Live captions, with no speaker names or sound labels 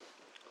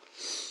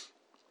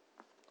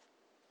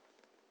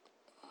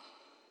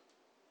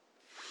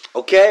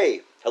Okay,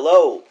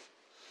 hello.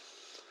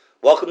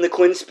 Welcome to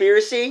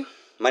QUINNSPIRACY.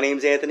 My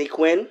name's Anthony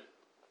Quinn.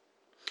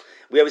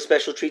 We have a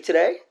special treat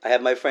today. I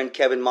have my friend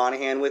Kevin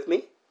Monahan with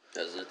me.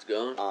 How's it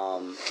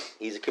going?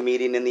 He's a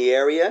comedian in the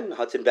area, in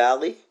Hudson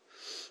Valley.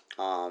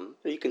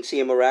 You can see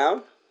him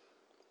around.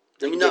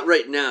 I mean, not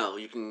right now.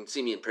 You can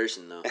see me in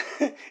person, though.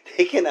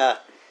 They can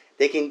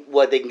get you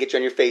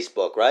on your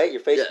Facebook, right?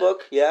 Your Facebook?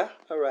 Yeah?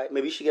 All right.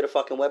 Maybe you should get a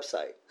fucking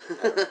website.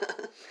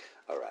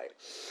 All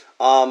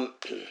right.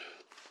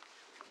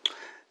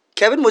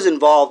 Kevin was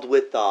involved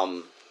with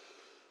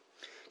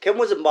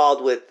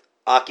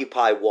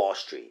Occupy Wall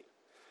Street.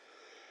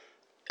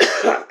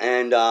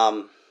 And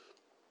I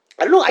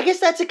don't know, I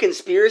guess that's a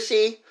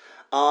conspiracy.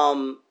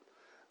 I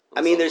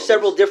mean, there's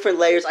several different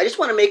layers. I just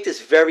want to make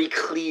this very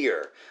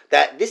clear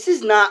that this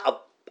is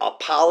not a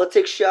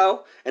politics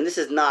show, and this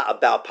is not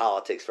about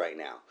politics right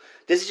now.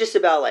 This is just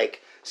about,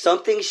 like,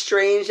 something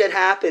strange that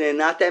happened and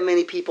not that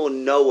many people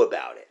know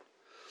about it.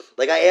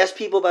 Like, I asked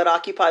people about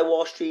Occupy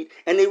Wall Street,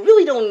 and they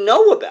really don't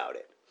know about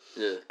it.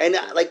 Yeah. And,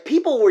 like,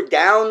 people were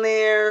down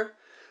there.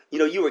 You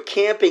know, you were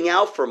camping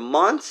out for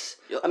months.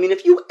 Yep. I mean,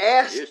 if you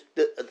ask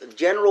the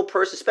general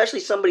person, especially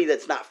somebody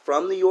that's not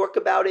from New York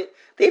about it,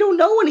 they don't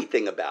know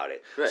anything about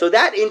it. Right. So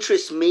that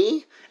interests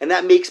me, and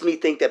that makes me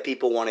think that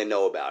people want to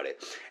know about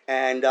it.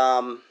 And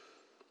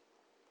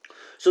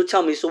so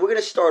tell me, so we're going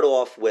to start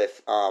off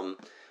with,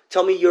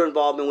 tell me your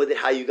involvement with it,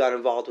 how you got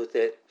involved with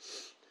it.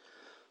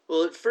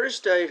 Well, at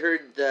first I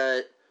heard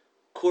that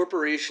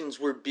corporations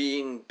were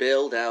being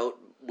bailed out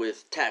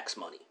with tax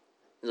money.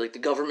 Like, the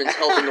government's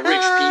helping the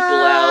rich people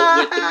out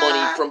with the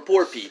money from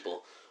poor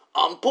people.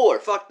 I'm poor,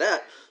 fuck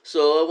that.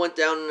 So I went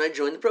down and I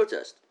joined the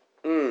protest.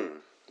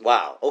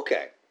 Wow,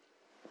 okay.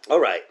 All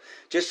right.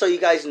 Just so you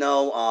guys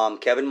know,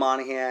 Kevin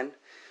Monahan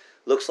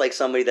looks like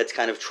somebody that's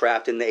kind of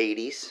trapped in the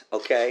 80s,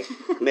 okay?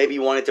 Maybe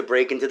you wanted to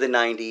break into the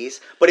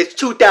 90s, but it's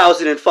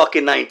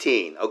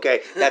 2019,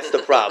 okay? That's the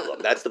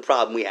problem. That's the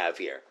problem we have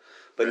here.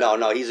 But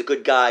no, he's a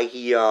good guy.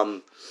 He's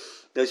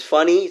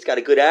funny. He's got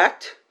a good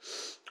act.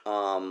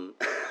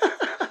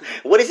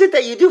 What is it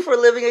that you do for a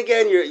living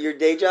again? Your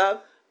day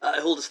job? I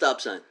hold a stop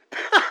sign.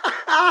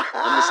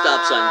 I'm the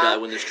stop sign guy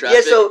when there's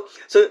traffic. Yeah,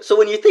 so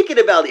when you're thinking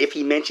about if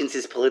he mentions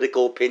his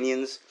political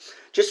opinions,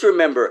 just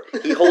remember,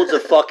 he holds a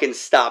fucking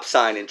stop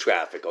sign in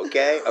traffic,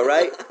 okay? All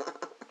right?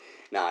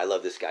 Nah, I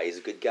love this guy. He's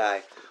a good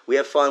guy. We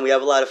have fun. We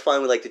have a lot of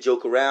fun. We like to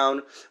joke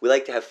around. We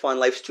like to have fun.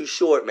 Life's too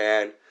short,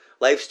 man.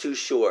 Life's too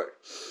short.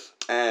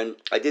 And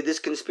I did this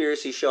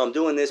conspiracy show. I'm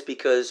doing this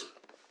because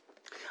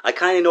I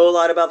kind of know a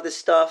lot about this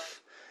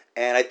stuff.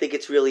 And I think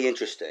it's really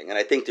interesting. And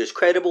I think there's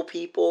credible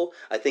people.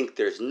 I think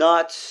there's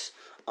nuts.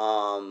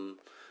 And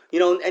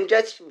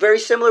that's very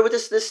similar with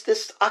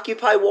this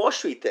Occupy Wall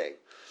Street thing.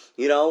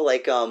 You know,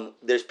 like,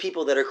 there's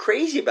people that are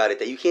crazy about it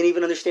that you can't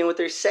even understand what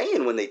they're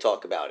saying when they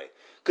talk about it.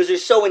 Because they're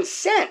so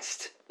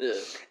incensed. Yeah.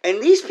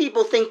 And these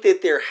people think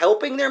that they're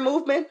helping their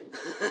movement.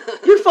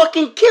 You're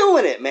fucking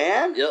killing it,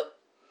 man. Yep.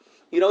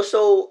 You know,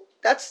 so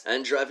that's...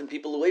 And driving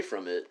people away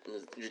from it.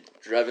 You're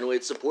driving away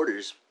its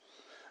supporters.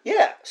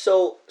 Yeah,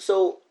 so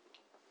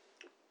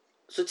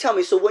tell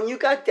me, so when you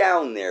got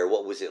down there,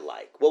 what was it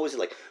like?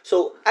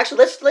 So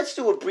actually, let's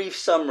do a brief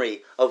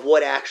summary of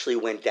what actually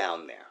went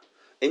down there.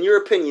 In your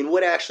opinion,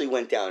 what actually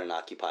went down in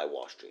Occupy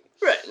Wall Street?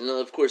 Right, and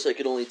of course I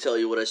could only tell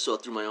you what I saw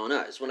through my own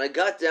eyes. When I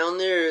got down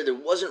there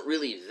wasn't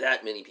really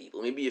that many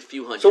people, maybe a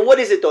few hundred. So what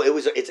is it though?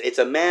 It's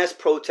a mass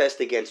protest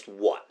against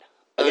what?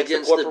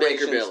 Against the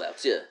banker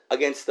bailouts, yeah.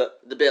 Against the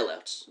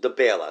bailouts. The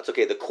bailouts,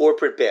 okay, the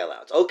corporate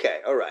bailouts.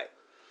 Okay, all right.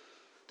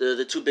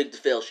 The too big to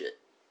fail shit.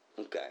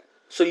 Okay.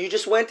 So you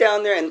just went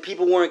down there and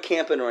people weren't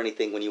camping or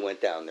anything when you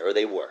went down there, or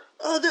they were?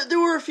 There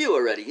were a few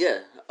already, yeah.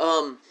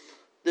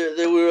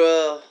 There were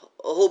a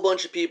whole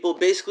bunch of people,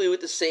 basically with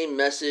the same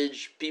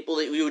message, people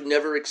that we would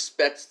never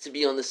expect to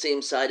be on the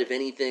same side of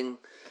anything,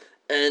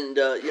 and,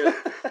 you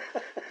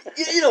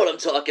know what I'm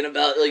talking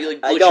about, like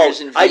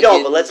butchers and vegans. I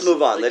don't, but let's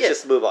move on. Let's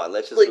just move on.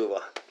 Let's move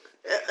on.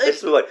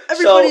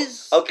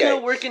 Everybody's kind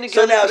of working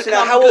together. So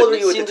now, how old were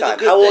you at the time?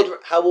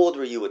 How old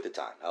were you at the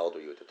time?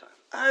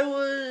 I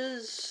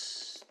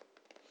was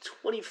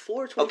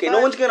 24, 25. Okay,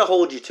 no one's going to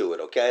hold you to it,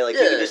 okay? Like,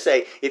 you can just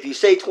say, if you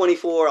say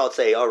 24, I'll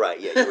say, all right,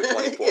 yeah, you were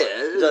 24.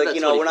 So, like,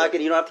 you know, you don't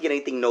have to get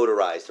anything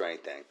notarized or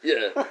anything.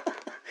 Yeah.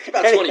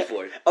 About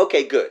 24.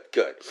 Okay, good.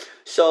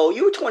 So,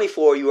 you were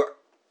 24, you were,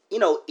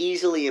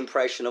 easily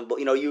impressionable.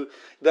 You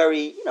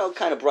very,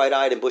 kind of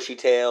bright-eyed and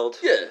bushy-tailed.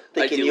 Yeah,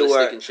 thinking you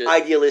were and shit.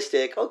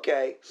 Idealistic.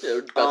 Okay. Yeah, we're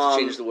about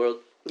to change the world.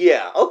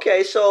 Yeah,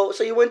 okay, so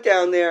you went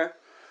down there,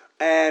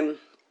 and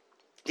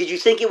did you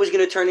think it was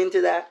going to turn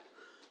into that?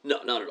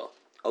 No, not at all.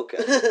 Okay.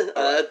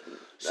 Right.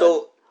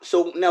 So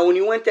now when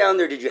you went down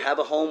there, did you have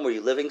a home? Were you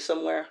living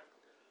somewhere?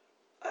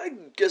 I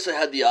guess I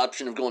had the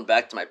option of going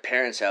back to my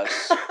parents'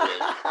 house.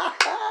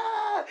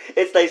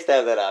 It's nice to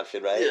have that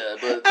option, right? Yeah,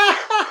 but...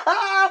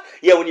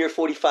 yeah, when you're a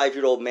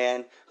 45-year-old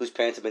man whose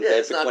parents have been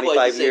dead for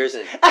 25 years.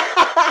 Yeah,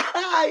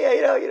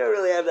 you don't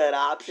really have that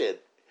option.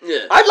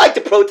 Yeah. I'd like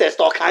to protest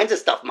all kinds of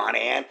stuff,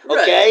 Monahan,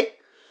 okay?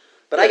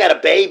 Right. But I got a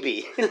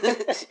baby.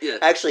 Yeah.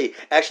 Actually,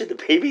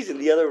 the baby's in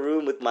the other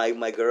room with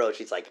my girl.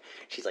 She's like,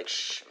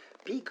 shh,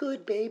 be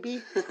good,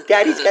 baby.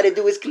 Daddy's got to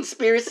do his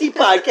conspiracy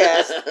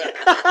podcast.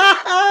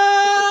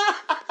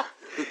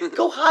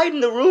 Go hide in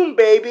the room,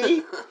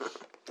 baby.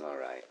 All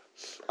right.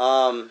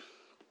 All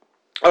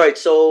right.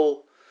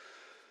 So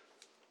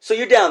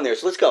you're down there.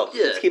 So let's go.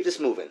 Yeah. Let's keep this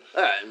moving.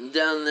 All right, I'm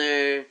down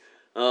there,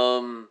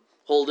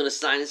 holding a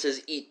sign that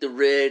says "Eat the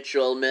Rich."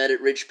 All mad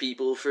at rich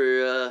people for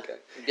Okay.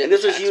 getting And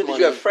this was tax you. money. Did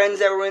you have friends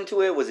that were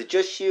into it? Was it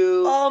just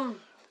you?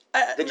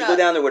 Did you no, go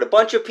down there with a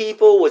bunch of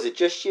people? Was it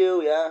just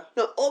you? Yeah.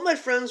 No, all my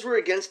friends were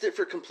against it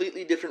for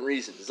completely different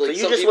reasons. So Like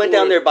you some just people went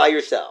down were- there by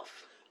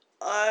yourself,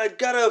 I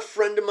got a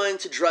friend of mine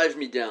to drive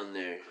me down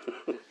there.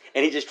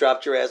 and he just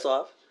dropped your ass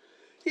off.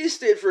 He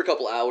stayed for a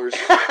couple hours.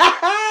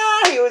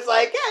 He was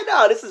like, "Yeah,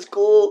 no, this is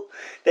cool.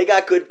 They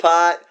got good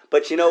pot,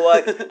 but you know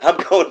what? I'm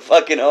going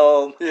fucking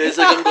home." Yeah, it's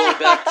like I'm going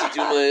back to do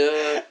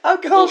my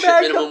I'm going bullshit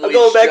back. minimum I'm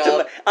going wage back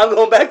job. I'm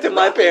going back to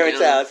my Rapping parents'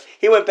 down. house.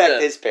 He went back Yeah,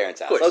 to his parents'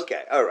 house. course.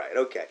 Okay, all right,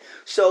 okay.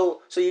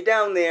 So you're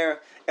down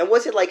there, and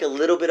was it like a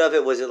little bit of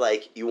it? Was it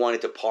like you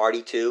wanted to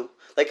party too?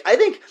 Like, I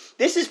think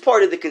this is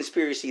part of the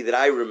conspiracy that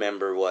I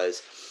remember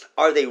was: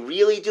 are they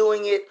really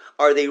doing it?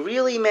 Are they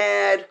really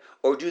mad?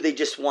 Or do they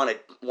just want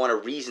a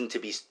reason to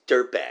be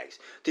dirtbags?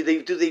 Do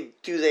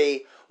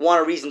they want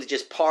a reason to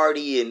just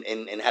party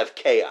and have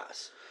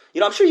chaos? You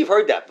know, I'm sure you've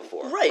heard that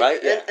before, right?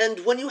 Yeah. And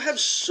when you have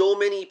so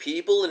many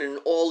people and an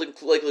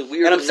like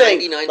weird, And I'm saying,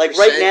 99%, like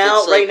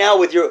right now,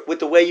 with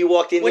the way you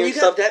walked in When here you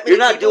and have stuff, that many you're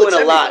not people, doing a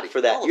it's lot everybody. for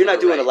that. All of You're not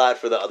them, doing a right. lot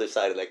for the other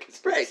side of that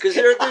conspiracy. Right, because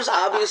there's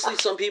obviously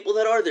some people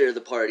that are there at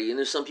the party, and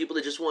there's some people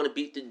that just want to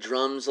beat the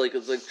drums, like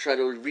try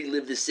to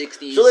relive the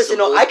 '60s. So listen, some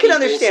no, old I can people,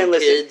 understand. some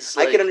Listen, kids,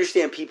 I like- can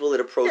understand people at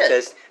a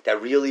protest that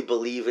really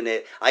believe in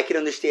it. I can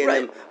understand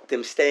Right.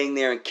 them staying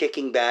there and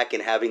kicking back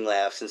and having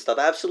laughs and stuff.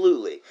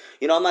 Absolutely.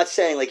 You know, I'm not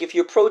saying like if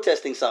you're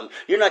protesting something,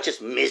 you're not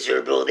just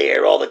miserable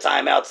there all the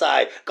time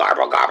outside,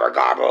 garble, garble,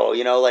 garble.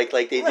 You know, like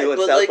they do in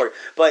but South like- Park.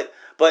 But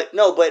what I'm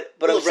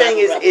Well,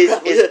 saying rabble,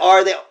 is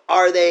rabble.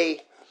 are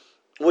they?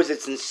 Was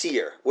it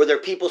sincere? Were there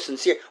people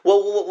sincere?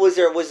 What was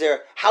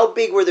there? How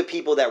big were the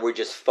people that were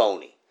just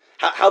phony?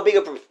 How big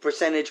a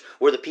percentage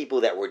were the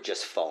people that were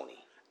just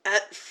phony?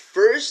 At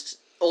first,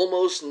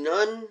 almost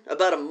none.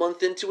 About a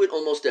month into it,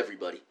 almost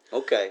everybody.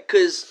 Okay.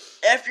 Because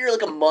after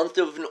like a month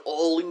of an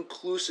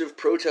all-inclusive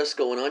protest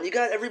going on, you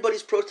got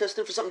everybody's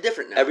protesting for something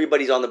different now.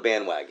 Everybody's on the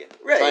bandwagon,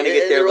 Right, trying to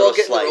get and their they're little all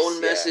getting slice. their own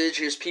Yeah. message.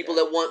 Here's people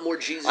that want more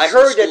Jesus. I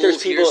heard in that there's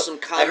schools. people. Here's some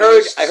I heard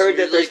communists. that You're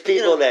there's like,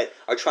 people that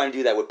are trying to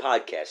do that with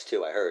podcasts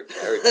too. I heard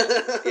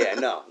that. Yeah,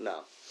 no.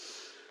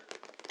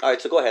 All right,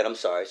 so go ahead. I'm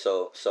sorry.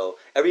 So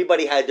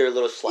everybody had their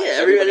little slice. Yeah,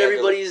 Everybody had their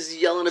everybody's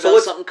yelling So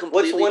about something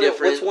completely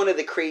different. What's one of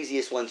the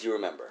craziest ones you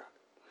remember?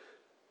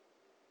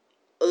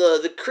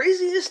 The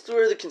craziest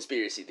were the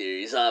conspiracy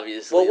theories,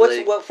 obviously. Well,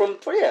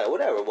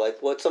 whatever.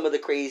 What's some of the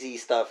crazy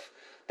stuff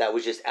that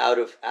was just out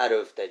of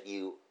that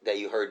you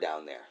heard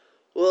down there?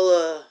 Well,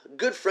 a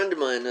good friend of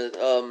mine,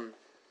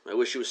 I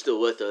wish she was still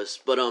with us,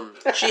 but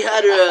she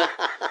had a.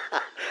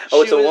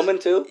 Oh, it's a woman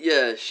too?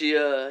 Yeah, she.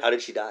 How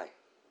did she die?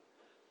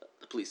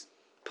 The police.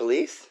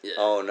 Police? Yeah.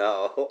 Oh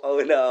no! Oh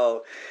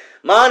no!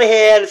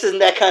 Monahan, this isn't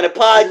that kind of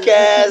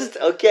podcast,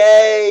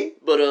 okay?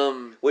 But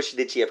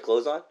Did she have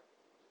clothes on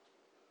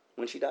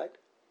when she died?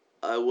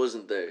 I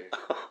wasn't there.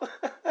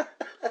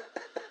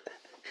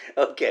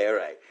 Okay,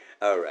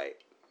 all right.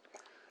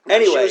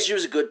 Anyway, she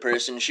was a good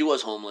person. She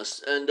was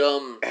homeless, and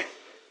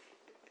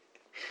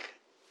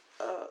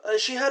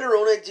she had her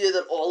own idea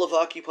that all of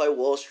Occupy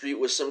Wall Street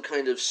was some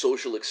kind of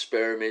social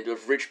experiment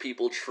of rich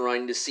people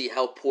trying to see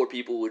how poor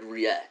people would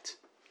react.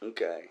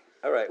 okay,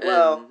 all right. And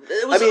Well,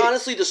 it was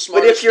honestly the but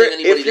smartest thing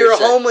anybody if you're there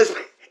said. homeless,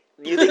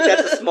 you think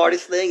that's the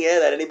smartest thing? Yeah,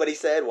 that anybody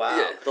said. Wow.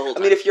 Yeah, the whole I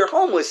mean, time. if you're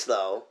homeless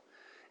though,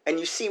 and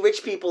you see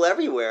rich people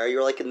everywhere,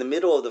 you're like in the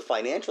middle of the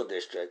financial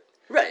district.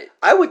 Right.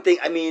 I would think.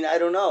 I mean, I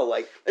don't know.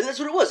 Like, And that's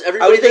what it was.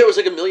 Everybody there was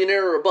like a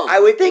millionaire or a bum. I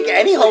would think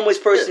any It's like- homeless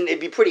person, yeah.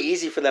 it'd be pretty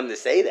easy for them to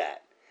say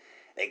that.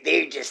 Like,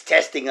 they're just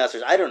testing us,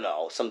 or I don't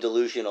know, some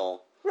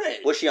delusional. Right.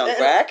 Was she on And-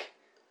 crack?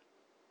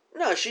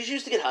 No, she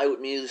used to get high with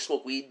me, to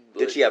smoke weed.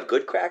 Did she have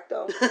good crack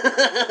though? Because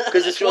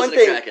Because it's one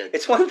thing.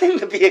 It's one thing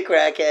to be a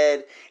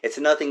crackhead. It's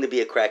nothing to be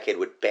a crackhead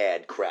with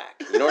bad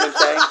crack. You know what I'm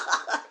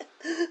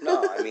saying?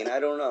 No, I mean, I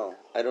don't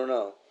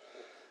know.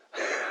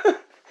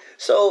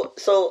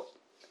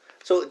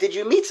 So did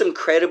you meet some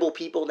credible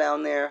people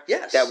down there?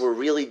 Yes. That were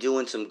really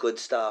doing some good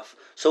stuff.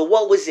 So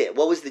what was it?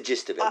 What was the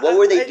gist of it? What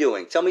were they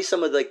doing? Tell me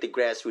some of like the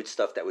grassroots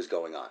stuff that was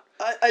going on.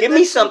 I Give met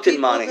me some something,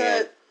 people Monahan.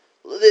 that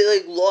They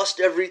like lost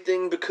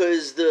everything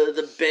because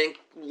the bank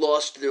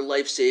lost their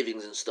life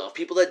savings and stuff.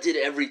 People that did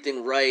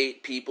everything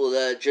right. People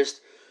that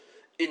just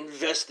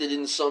invested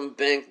in some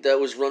bank that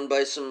was run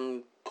by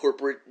some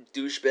corporate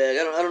douchebag.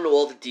 I don't know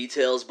all the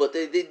details, but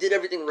they did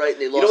everything right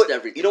and they lost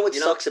everything. You know what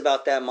sucks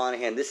about that,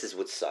 Monahan? This is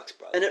what sucks,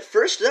 brother. And at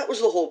first, that was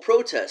the whole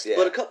protest. Yeah.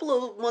 But a couple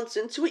of months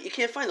into it, you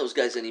can't find those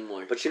guys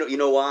anymore. But you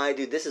know why,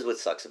 dude? This is what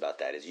sucks about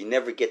that is you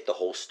never get the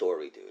whole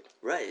story, dude.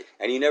 Right.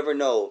 And you never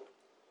know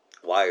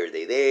Why are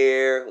they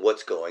there?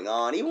 What's going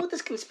on? Even with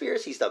this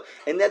conspiracy stuff,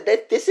 and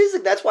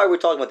that's why we're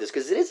talking about this,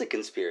 because it is a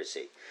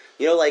conspiracy.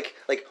 You know,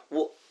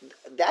 well,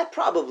 that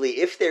probably,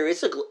 if there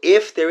is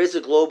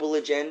a global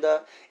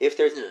agenda, if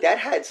there's that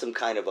had some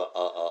kind of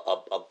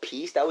a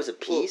piece. That was a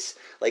piece.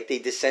 Like they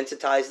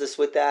desensitized us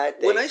with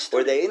that.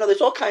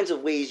 There's all kinds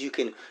of ways you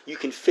can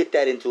fit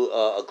that into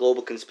a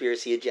global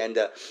conspiracy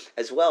agenda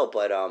as well.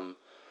 But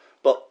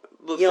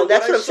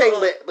that's what I'm saying.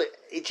 But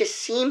it just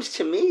seems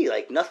to me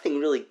like nothing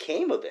really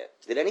came of it.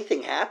 Did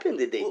anything happen?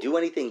 Did they do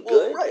anything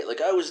good? Right.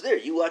 Like I was there.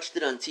 You watched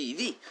it on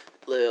TV.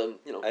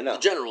 I know. The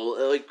general.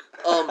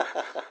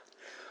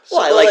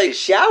 I like to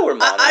shower,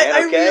 Monahan.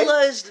 I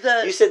realized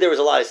that you said there was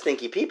a lot of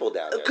stinky people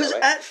down there. Because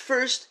right? at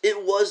first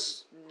it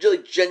was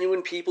like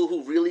genuine people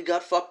who really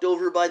got fucked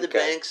over by the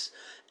banks,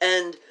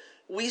 and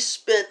we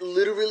spent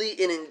literally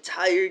an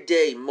entire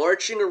day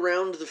marching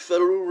around the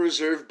Federal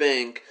Reserve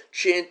Bank,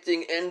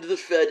 chanting "End the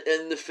Fed,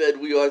 end the Fed,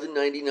 we are the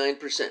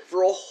 99%"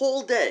 for a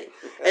whole day.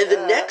 And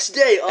the next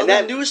day on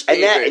the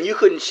newspaper... And you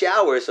couldn't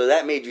shower, so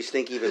that made you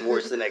stink even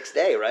worse the next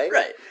day, right?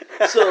 Right.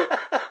 So,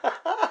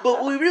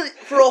 but we really,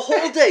 for a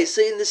whole day,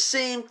 saying the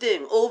same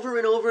thing over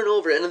and over and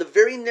over. And on the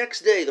very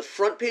next day, the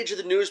front page of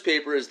the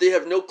newspaper is, "They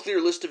have no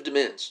clear list of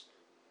demands."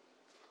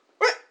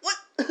 Right? What?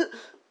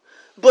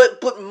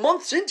 But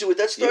months into it,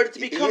 that started to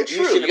become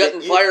true. You got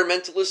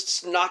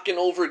environmentalists knocking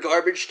over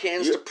garbage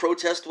cans to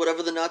protest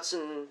whatever the nuts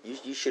and...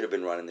 You should have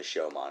been running the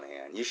show,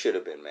 Monahan. You should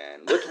have been,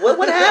 man.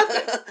 What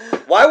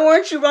happened? Why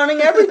weren't you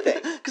running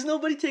everything? Because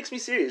nobody takes me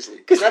seriously.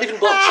 Not even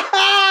Bumps.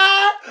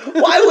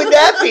 Why would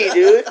that be,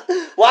 dude?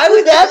 Why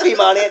would that be,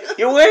 Monahan?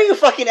 You're wearing a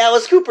fucking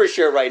Alice Cooper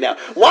shirt right now.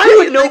 Why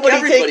would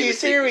nobody take you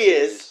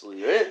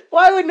seriously? Right?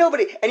 Why would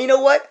nobody? And you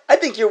know what? I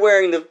think you're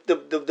wearing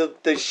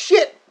the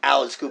shit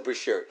Alice Cooper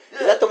shirt. Is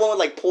that the one with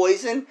like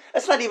poison?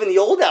 That's not even the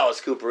old Alice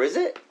Cooper, is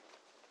it?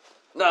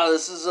 No,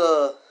 this is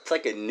It's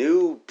like a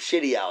new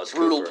shitty Alice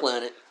Brutal Cooper.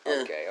 Planet.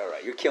 Yeah. Okay, all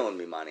right. You're killing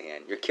me,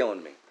 Monahan. You're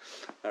killing me.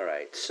 All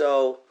right,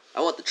 so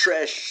I want the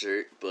trash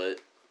shirt,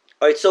 but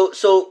all right.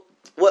 So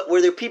what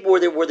were there? People were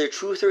there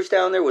truthers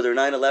down there? Were there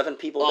 9/11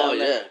 people down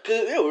there?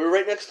 We were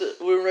right next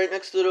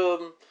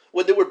to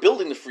when they were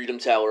building the Freedom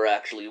Tower.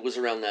 Actually, it was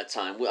around that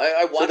time.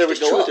 I watched. So there was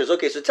it go truthers. up.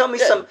 Okay, so tell me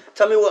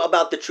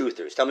about the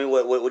truthers. Tell me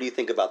what do you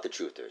think about the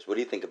truthers? What do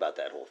you think about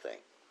that whole thing?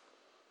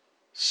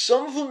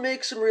 Some of them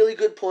make some really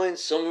good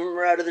points. Some of them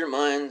are out of their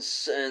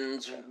minds,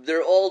 and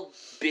they're all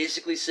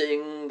basically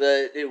saying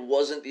that it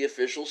wasn't the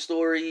official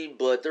story,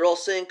 but they're all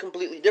saying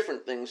completely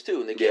different things too,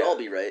 and they can't all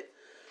be right.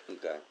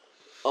 Okay.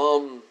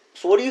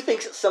 So what do you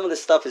think some of the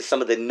stuff is?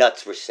 Some of the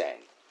nuts were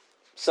saying.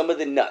 Some of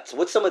the nuts.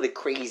 What's some of the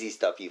crazy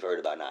stuff you've heard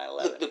about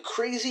 9/11? The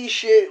crazy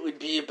shit would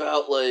be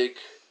about like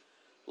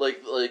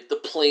the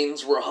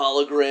planes were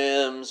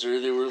holograms, or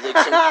they were like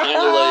some kind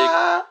of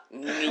like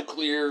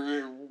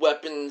nuclear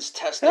weapons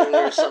testing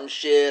or some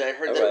shit. I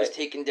heard that was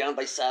taken down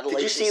by satellites.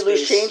 Did you see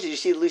loose change? Did you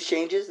see loose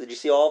changes? Did you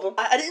see all of them?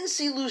 I didn't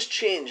see loose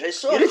change. I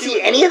saw. You didn't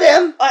see any of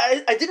them?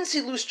 I didn't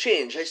see loose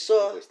change. I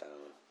saw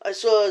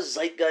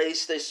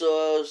Zeitgeist. I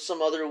saw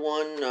some other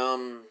one.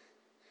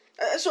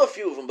 I saw a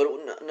few of them, but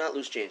not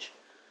loose change.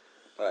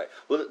 All right.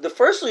 Well, the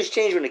first loose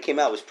change when it came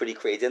out was pretty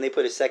crazy. Then they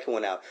put a second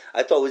one out.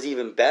 I thought was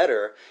even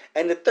better.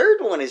 And the third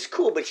one is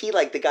cool, but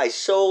the guy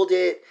sold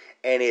it,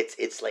 and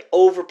it's like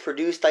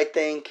overproduced, I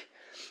think.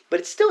 But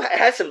it still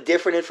has some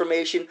different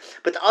information.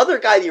 But the other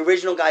guy, the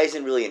original guy,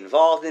 isn't really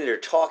involved in it or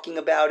talking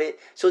about it.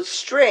 So it's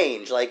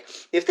strange. Like,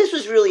 if this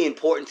was really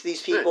important to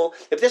these people,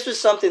 if this was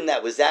something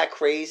that was that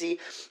crazy,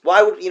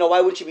 why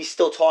wouldn't you be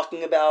still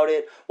talking about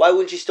it? Why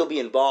wouldn't you still be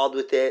involved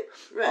with it?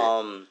 Right.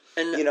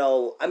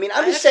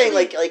 I'm just saying,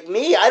 like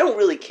me, I don't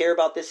really care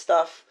about this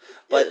stuff,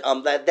 but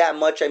that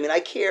much. I mean, I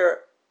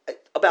care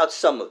about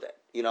some of it,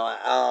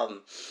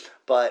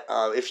 But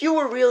if you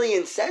were really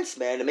incensed,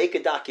 man, to make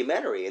a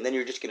documentary and then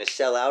you're just going to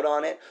sell out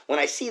on it, when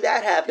I see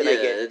that happen,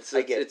 it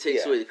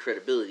takes away the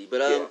credibility.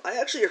 But I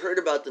actually heard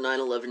about the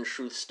 9/11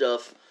 truth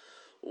stuff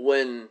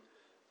when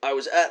I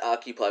was at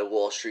Occupy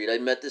Wall Street. I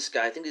met this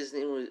guy. I think his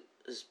name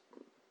was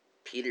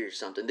Peter or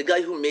something. The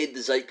guy who made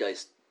the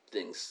Zeitgeist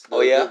things.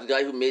 The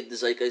guy who made the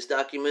Zeitgeist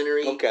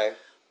documentary. Okay.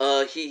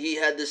 He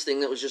had this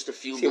thing that was just a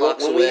few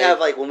blocks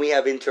away. When we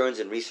have interns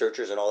and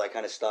researchers and all that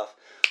kind of stuff,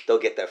 they'll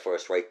get that for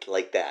us right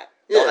like that.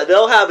 Yeah.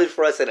 They'll have it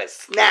for us in a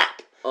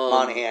snap,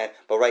 Monahan.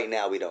 But right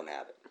now we don't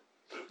have it.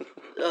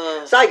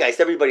 Zeitgeist.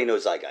 Everybody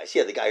knows Zeitgeist.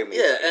 Yeah, the guy who made.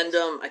 Yeah, and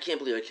I can't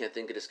believe I can't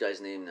think of this guy's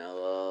name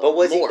now. But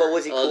was he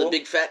cool? The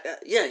big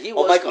fat. He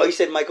was. Cool. Oh, you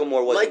said Michael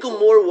Moore was. Michael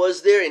Moore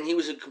was there, and he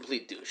was a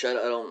complete douche. I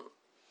don't.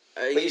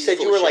 But you said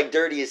you were like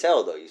dirty as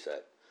hell, though. You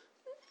said.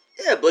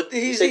 Yeah, but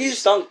he's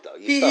stunk though.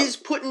 He's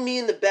putting me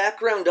in the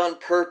background on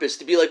purpose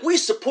to be like, we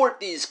support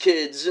these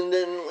kids, and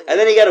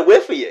then he got a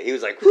whiff of you. He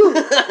was like, "Whew,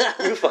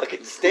 you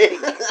fucking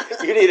stink.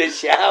 You need a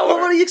shower."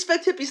 Well, what do you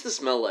expect hippies to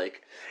smell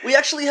like? We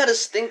actually had a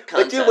stink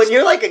contest. But dude, when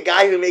you're like a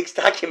guy who makes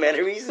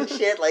documentaries and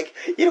shit, like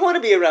you don't want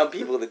to be around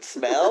people that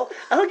smell.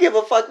 I don't give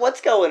a fuck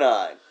what's going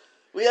on.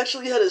 We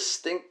actually had a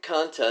stink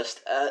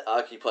contest at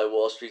Occupy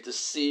Wall Street to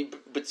see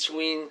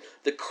between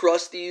the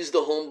crusties,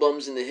 the home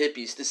bums, and the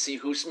hippies to see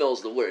who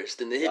smells the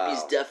worst. And the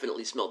hippies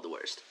definitely smelled the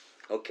worst.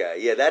 Okay,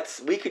 yeah,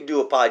 we could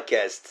do a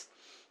podcast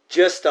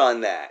just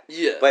on that.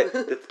 Yeah. But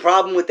the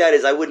problem with that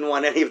is I wouldn't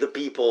want any of the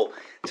people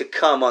to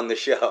come on the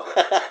show.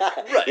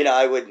 Right. You know,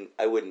 I wouldn't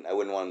want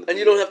them to. And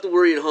you don't have to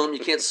worry at home. You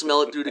can't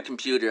smell it through the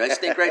computer. I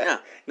stink right now.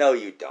 No,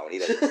 you don't. He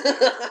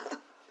doesn't.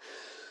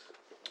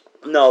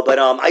 No, but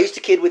I used to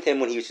kid with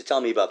him when he used to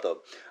tell me about the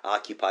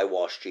Occupy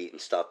Wall Street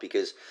and stuff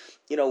because,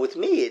 you know, with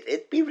me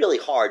it'd be really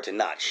hard to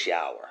not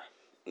shower.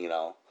 You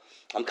know,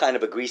 I'm kind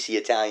of a greasy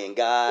Italian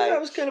guy. Yeah, I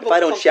was kind of if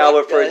I don't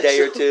shower for a day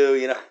or two,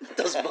 you know, it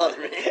doesn't bother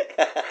me.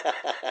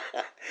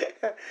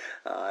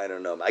 I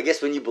don't know. I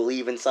guess when you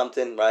believe in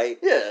something, right?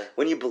 Yeah.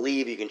 When you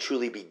believe, you can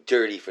truly be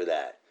dirty for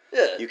that.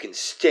 Yeah. You can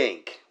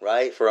stink,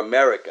 right? For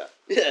America.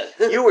 Yeah.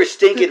 You were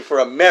stinking for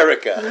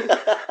America.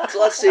 It's a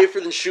lot safer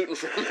than shooting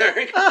for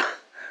America.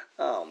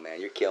 Oh man,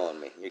 you're killing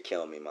me. You're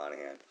killing me,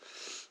 Monahan.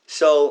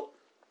 So,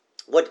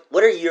 what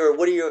are your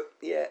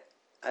yeah?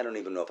 I don't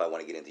even know if I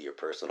want to get into your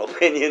personal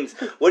opinions.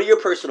 What are your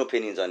personal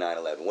opinions on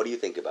 9/11? What do you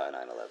think about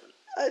 9/11?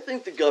 I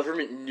think the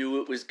government knew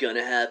it was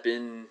gonna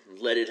happen,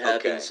 let it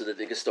happen, so that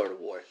they could start a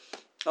war.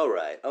 All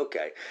right,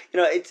 okay. You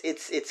know, it's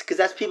because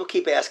that's people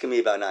keep asking me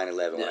about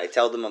 9/11. When I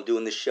tell them I'm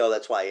doing this show,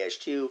 that's why I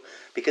asked you,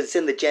 because it's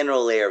in the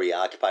general area.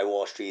 Occupy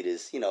Wall Street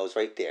is, you know, it's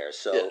right there.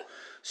 So,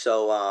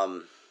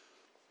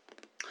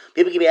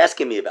 people keep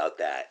asking me about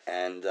that,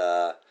 and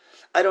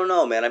I don't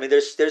know, man. I mean,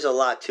 there's a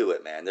lot to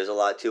it, man. There's a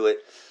lot to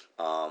it.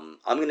 I'm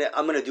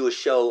gonna do a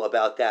show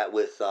about that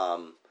with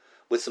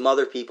some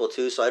other people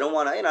too. So I don't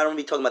want to, I don't want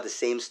to be talking about the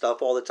same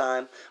stuff all the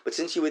time. But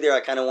since you were there, I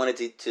kind of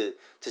wanted to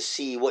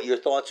see what your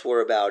thoughts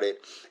were about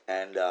it,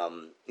 and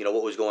you know,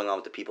 what was going on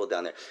with the people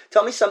down there.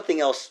 Tell me something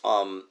else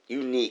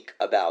unique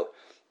about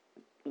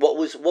what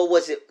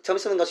was it? Tell me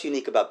something else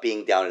unique about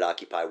being down at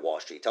Occupy Wall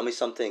Street. Tell me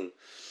something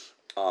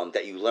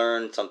that you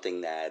learned,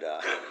 something that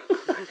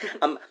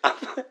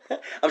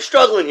I'm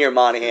struggling here,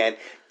 Monahan.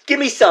 Give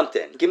me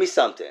something. Give me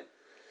something.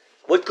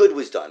 What good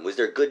was done? Was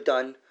there good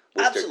done?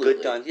 Was absolutely. there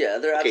good done? Yeah,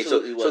 there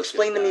absolutely was. So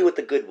explain to me what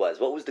the good was.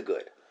 What was the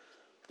good?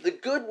 The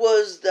good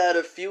was that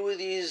a few of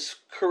these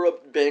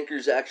corrupt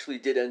bankers actually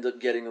did end up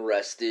getting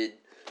arrested,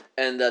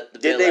 and that the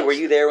did they? Were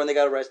you there when they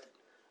got arrested?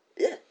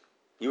 Yeah.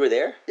 You were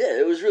there? Yeah,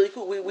 it was really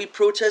cool. We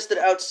protested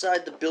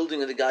outsbut the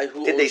building of the guy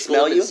who did they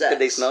smell you? Did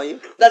they smell you?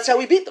 That's how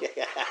we beat them.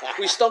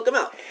 We stunk them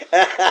out.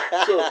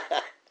 So,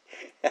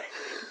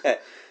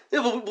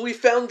 yeah, but we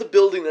found the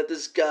building that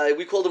this guy,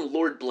 we called him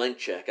Lord Blank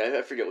Check.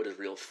 I forget what his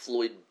real,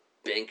 Floyd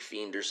Bank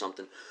Fiend or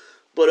something.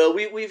 But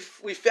we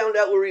found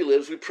out where he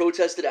lives. We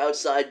protested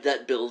outside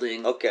that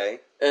building.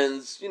 Okay.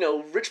 And, you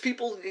know, rich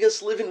people, I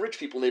guess, live in rich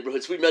people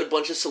neighborhoods. We met a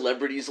bunch of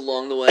celebrities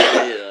along the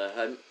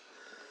way.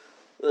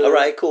 All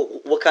right,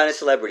 cool. What kind of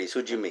celebrities?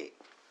 Who'd you meet?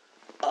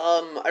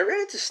 I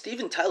ran into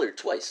Steven Tyler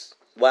twice.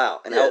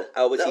 Wow. And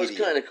how was he? That was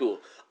kind of cool.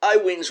 I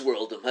Wayne's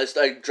World him. I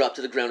dropped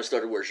to the ground and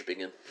started worshiping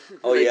him.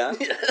 Oh, yeah?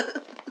 Yeah.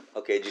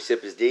 Okay, did you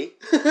sip his D?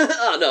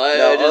 Oh, no.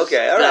 I just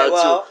okay, all right,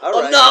 well, all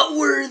right. I'm not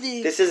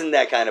worthy. This isn't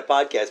that kind of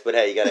podcast, but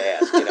hey, you gotta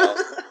ask, you know?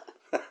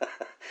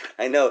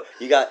 I know,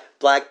 you got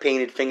black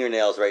painted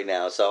fingernails right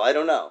now, so I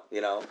don't know,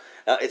 you know?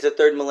 It's a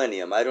third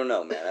millennium. I don't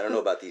know, man. I don't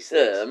know about these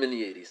things. Yeah, I'm in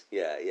the 80s.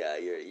 Yeah,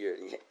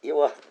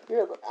 you're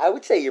I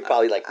would say you're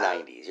probably like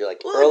 90s. You're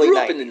like early 90s. I grew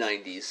up in the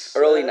 90s.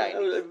 Early 90s.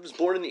 I was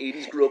born in the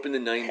 80s, grew up in the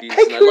 90s.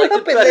 I grew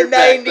up in the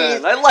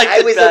 90s. I liked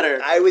it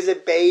better. I was a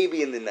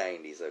baby in the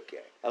 90s,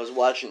 okay. I was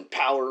watching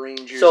Power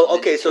Rangers. So,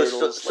 okay, so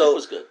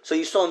was good. So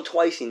you saw him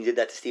twice and you did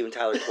that to Steven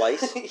Tyler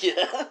twice?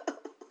 Yeah.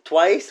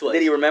 Twice?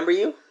 Did he remember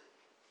you?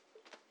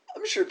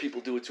 I'm sure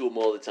people do it to him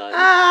all the time.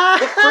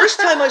 The first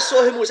time I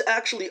saw him was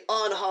actually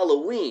on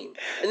Halloween.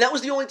 And that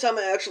was the only time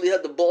I actually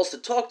had the balls to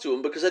talk to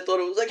him because I thought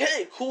it was like,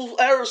 hey, cool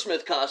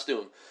Aerosmith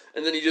costume.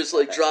 And then he just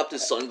like dropped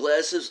his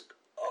sunglasses.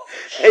 Oh,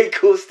 hey,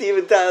 cool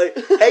Steven Tyler.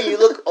 Hey, you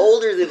look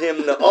older than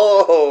him.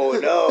 Oh,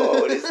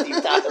 no, it is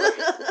Steve Tyler.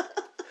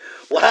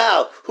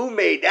 Wow, who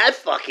made that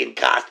fucking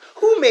costume?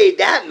 Who made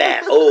that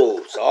man?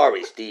 Oh,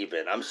 sorry,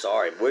 Steven. I'm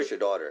sorry. Where's your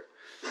daughter?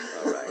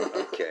 All right,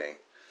 okay.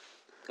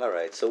 All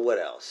right, so what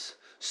else?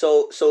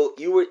 So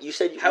you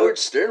said Howard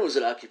Stern was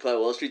at Occupy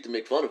Wall Street to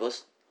make fun of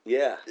us.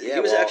 Yeah. He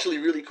was actually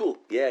really cool.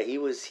 Yeah,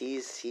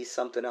 he's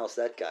something else,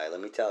 that guy,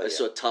 let me tell you. I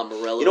saw Tom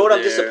Morello. You know what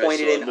I'm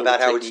disappointed in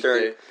about Howard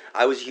Stern? There.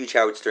 I was a huge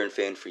Howard Stern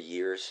fan for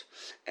years,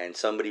 and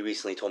somebody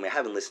recently told me I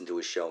haven't listened to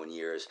his show in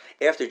years.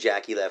 After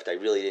Jackie left, I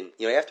really didn't,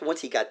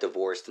 once he got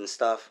divorced and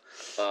stuff,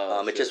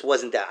 it just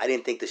wasn't that, I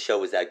didn't think the show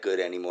was that good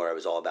anymore. It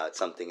was all about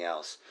something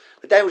else.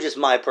 But that was just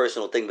my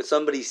personal thing, but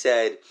somebody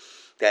said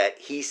that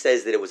he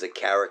says that it was a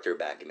character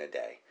back in the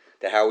day.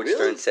 That Howard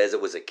Stern says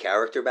it was a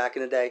character back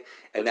in the day,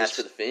 and that's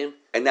just for the fame.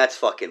 And that's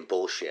fucking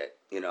bullshit.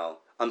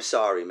 I'm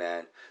sorry,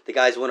 man. The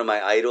guy's one of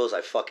my idols.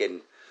 I fucking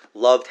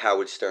loved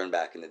Howard Stern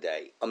back in the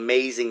day.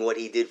 Amazing what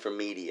he did for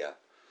media.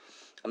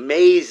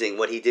 Amazing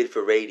what he did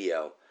for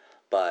radio.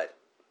 But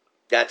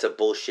that's a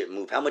bullshit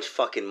move. How much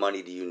fucking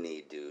money do you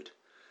need, dude?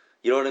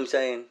 You know what I'm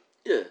saying?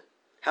 Yeah.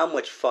 How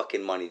much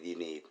fucking money do you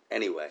need?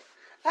 Anyway.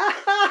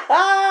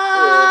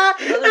 Uh,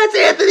 That's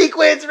Anthony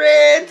Quinn's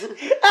rant.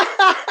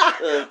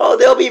 Oh,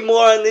 there'll be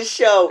more on this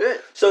show.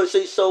 So,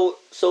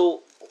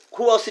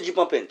 who else did you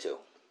bump into?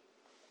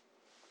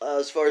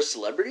 As far as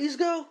celebrities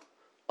go,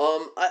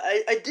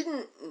 I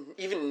didn't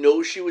even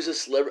know she was a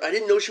celebrity. I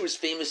didn't know she was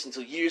famous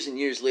until years and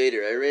years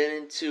later. I ran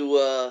into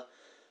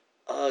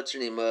what's her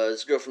name?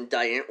 This girl from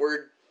Die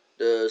Antwoord,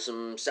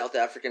 some South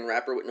African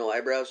rapper with no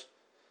eyebrows.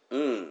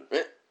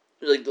 Right?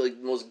 Like the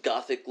most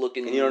gothic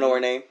looking. And you don't know her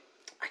name?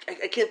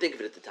 I can't think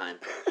of it at the time.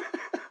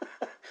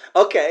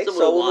 Okay,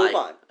 so we'll move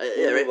on.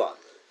 Move on.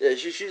 Yeah,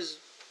 she's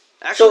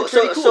actually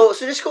pretty cool.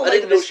 So just go I back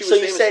didn't to know this. she So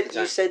was you famous at the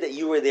time. said that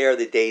you were there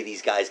the day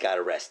these guys got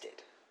arrested.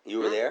 You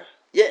were there?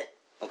 Yeah.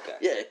 Okay.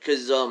 Yeah,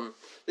 because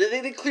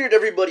they cleared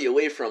everybody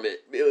away from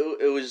it.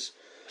 It was.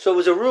 So it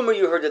was a rumor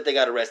you heard that they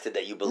got arrested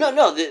that you believe.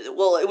 No.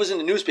 Well, it was in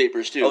the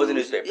newspapers too. Oh, it was in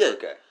the newspapers. Yeah.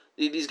 Okay.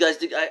 These guys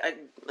did.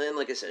 And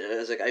like I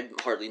said, I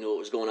hardly knew what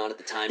was going on at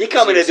the time. You're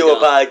coming to do a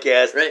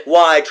podcast. Right?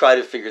 Why try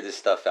to figure this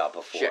stuff out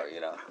before, Sure.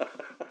 you know?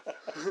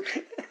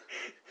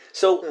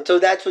 So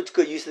that's what's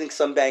good. You think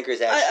some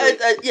bankers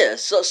actually...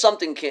 So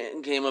something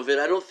came of it.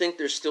 I don't think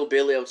there's still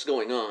bailouts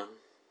going on.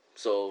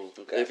 So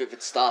if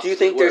it stops, do you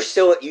think there's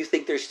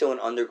still an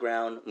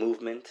underground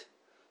movement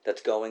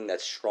that's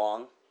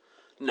strong?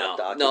 No,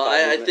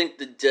 I think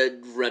the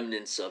dead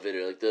remnants of it,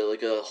 or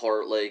like a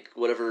heart, like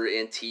whatever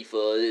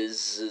Antifa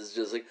is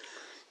just like.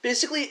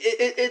 Basically,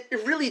 it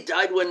really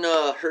died when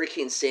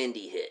Hurricane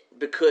Sandy hit,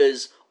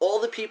 because all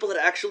the people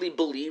that actually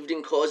believed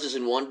in causes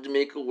and wanted to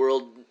make a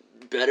world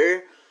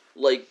better,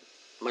 like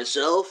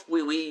myself,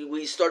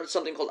 we started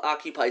something called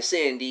Occupy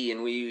Sandy,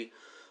 and we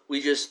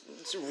just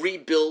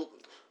rebuilt.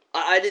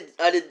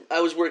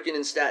 I was working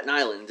in Staten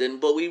Island,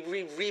 but we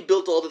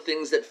rebuilt all the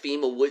things that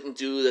FEMA wouldn't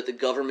do, that the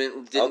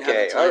government didn't have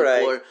the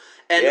time for,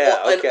 and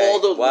all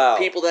the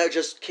people that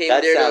just came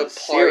there to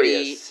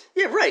party. Serious.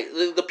 Yeah, right.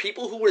 The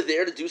people who were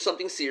there to do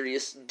something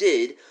serious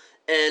did,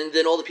 and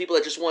then all the people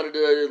that just wanted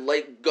to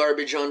light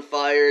garbage on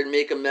fire and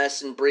make a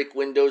mess and break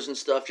windows and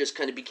stuff just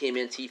kind of became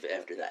Antifa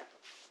after that.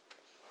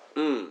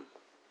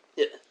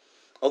 Yeah.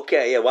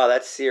 Okay. Yeah. Wow.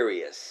 That's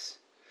serious.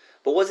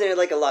 But wasn't it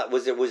like a lot?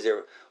 Was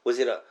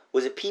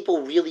it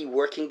people really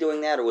working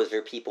doing that, or was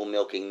there people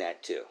milking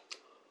that too?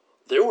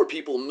 There were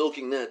people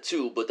milking that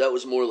too, but that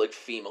was more like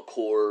FEMA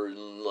Corps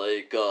and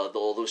like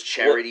all those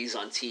charities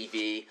on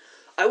TV.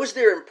 I was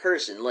there in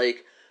person,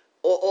 like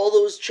all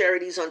those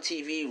charities on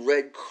TV,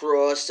 Red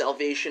Cross,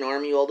 Salvation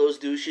Army, all those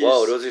douches.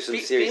 Whoa, those are some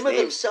serious FEMA names.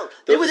 themselves.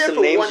 Those are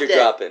some names you're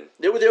dropping.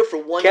 They were there for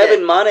one day.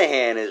 Kevin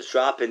Monahan is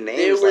dropping names.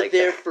 They were like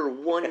there that. for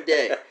one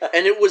day,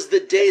 and it was the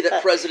day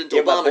that President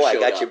Obama showed up. I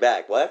got your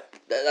back. What?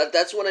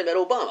 That's when I met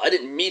Obama. I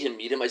didn't meet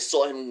him. I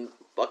saw him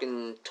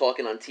fucking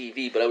talking on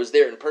TV, but I was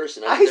there in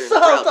person. I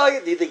saw him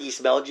talking. Do you think he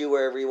smelled you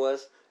wherever he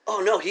was?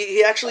 Oh no,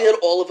 he actually had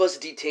all of us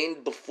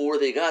detained before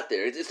they got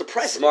there. It's the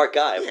president. Smart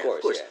guy, of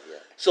course. Yeah.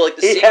 So like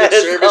the Secret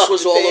Service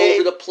was all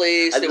over the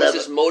place. There was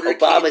this motorcade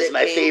Obama's that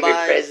my came favorite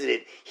by.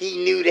 president. He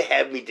knew to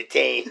have me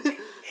detained.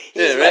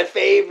 He's my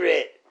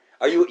favorite.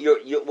 Are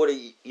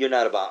you're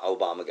not an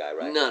Obama guy,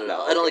 right? No. Okay.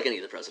 I don't like any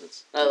of the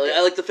presidents.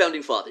 I like the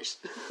founding fathers.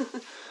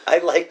 I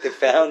like the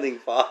founding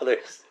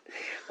fathers.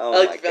 Oh,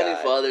 I like the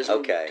founding fathers.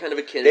 I'm kind of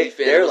a Kennedy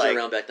fan. I wasn't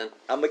around back then.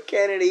 I'm a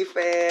Kennedy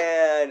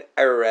fan.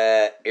 I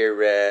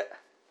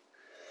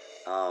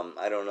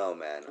don't know,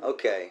 man.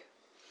 Okay.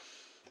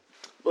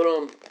 But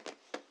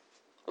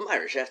I'm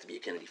Irish. I have to be a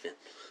Kennedy fan.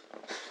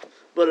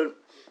 But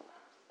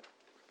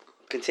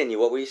continue.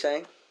 What were you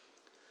saying?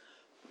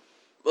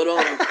 But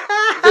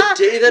the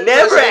day that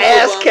never President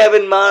ask Obama,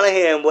 Kevin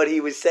Monahan what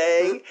he was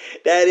saying.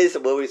 That is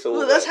what we saw.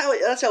 Well, that's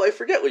how I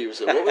forget what you were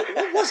saying.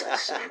 What was I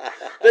saying?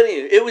 But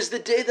anyway, it was the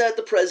day that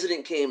the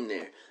president came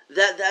there.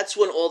 That's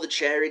when all the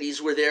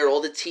charities were there, all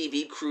the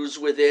TV crews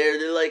were there.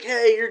 They're like,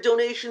 "Hey, your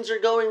donations are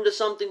going to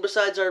something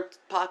besides our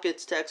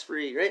pockets, tax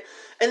free, right?"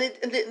 And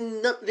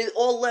they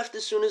all left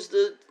as soon as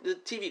the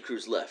TV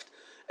crews left.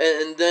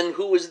 And then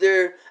who was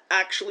there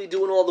actually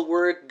doing all the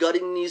work,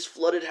 gutting these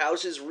flooded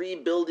houses,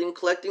 rebuilding,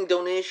 collecting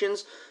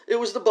donations? It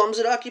was the bums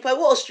at Occupy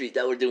Wall Street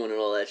that were doing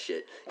all that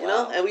shit. You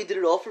know? And we did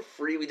it all for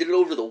free. We did it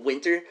over the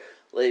winter.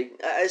 Like,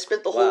 I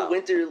spent the whole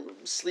winter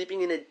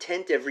sleeping in a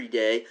tent every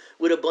day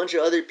with a bunch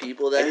of other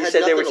people that had nothing to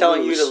lose. And you said they were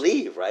telling you to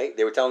leave, right?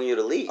 They were telling you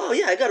to leave. Oh,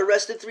 yeah, I got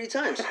arrested 3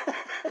 times.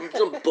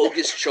 Some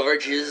bogus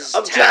charges,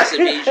 tax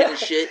evasion and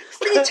shit.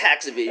 What do you mean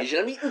tax evasion?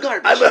 I'm eating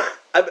garbage.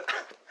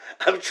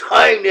 I'm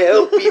trying to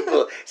help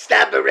people.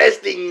 Stop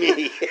arresting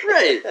me.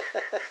 Right.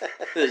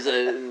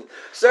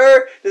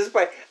 Sir, this is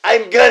probably...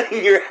 I'm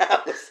gutting your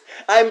house.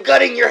 I'm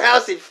gutting your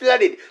house. It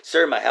flooded.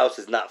 Sir, my house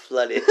is not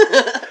flooded.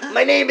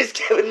 My name is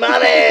Kevin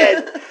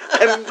Monahan.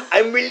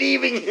 I'm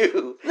relieving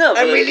you.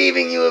 I'm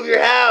relieving you of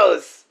your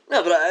house.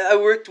 No, but I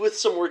worked with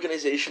some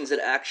organizations that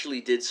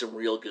actually did some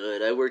real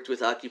good. I worked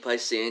with Occupy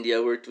Sandy.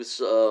 I worked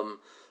with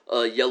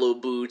Yellow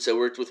Boots. I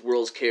worked with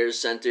World's Care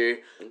Center.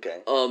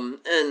 Okay.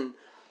 And...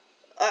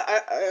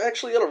 I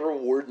actually got a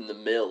reward in the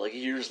mail, like,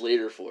 years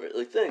later for it.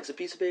 Like, thanks, a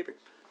piece of paper.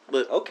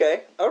 But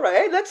Okay, all right.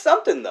 Hey, that's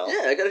something though.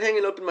 yeah, I got it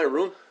hanging up in my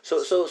room.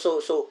 So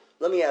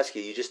let me ask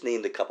you. You just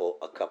named a couple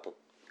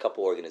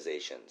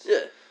organizations.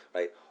 Yeah.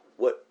 Right.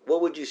 What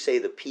would you say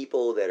the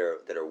people that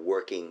are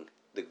working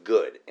the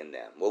good in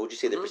them? What would you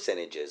say the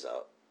percentages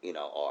of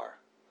are?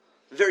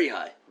 Very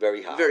high.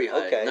 Very high. Very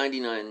high. Okay.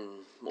 99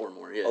 or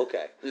more. Yeah.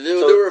 Okay.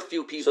 There were a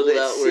few people that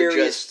it's were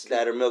serious just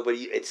that are milk, but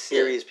it's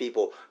serious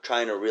people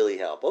trying to really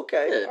help.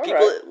 Okay. Yeah, all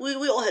people. right.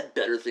 We all had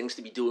better things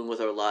to be doing with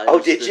our lives. Oh,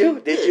 did you?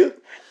 Did you?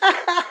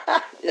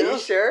 Are you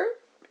sure?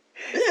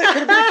 Yeah, I could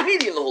have been a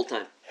comedian the whole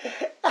time.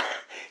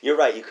 You're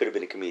right. You could have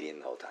been a comedian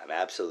the whole time.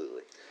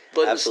 Absolutely.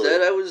 But Absolutely.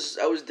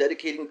 instead, I was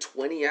dedicating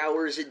 20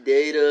 hours a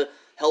day to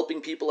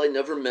helping people I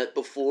never met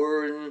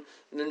before, and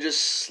then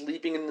just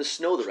sleeping in the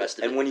snow the rest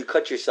of it. And when you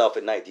cut yourself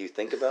at night, do you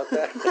think about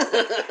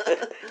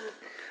that?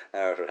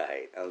 All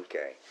right.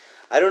 Okay.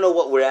 I don't know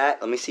what we're at.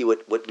 Let me see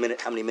what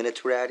minute. How many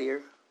minutes we're at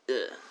here?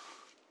 Yeah.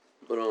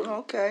 But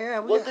Okay. Yeah.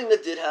 One thing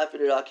that did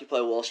happen at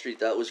Occupy Wall Street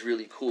that was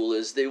really cool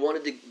is they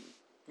wanted to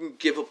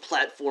give a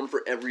platform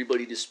for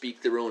everybody to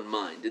speak their own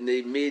mind, and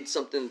they made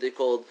something they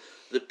called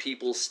the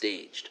People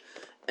Staged,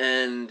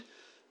 and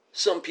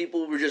some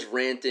people were just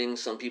ranting,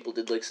 some people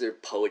did like their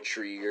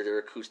poetry or their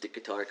acoustic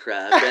guitar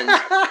crap, and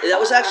that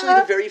was actually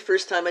the very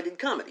first time I did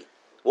comedy.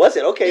 Was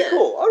it? Okay, Yeah.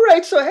 cool. All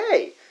right, so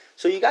hey.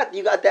 So you got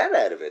that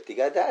out of it. You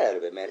got that out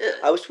of it, man.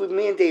 Yeah.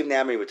 Me and Dave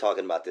Namery were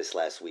talking about this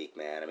last week,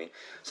 man. I mean,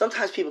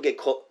 sometimes people get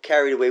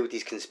carried away with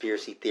these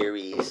conspiracy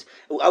theories.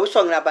 I was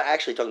talking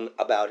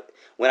about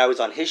when I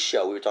was on his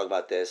show, we were talking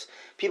about this.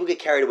 People get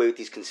carried away with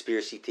these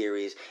conspiracy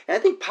theories. And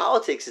I think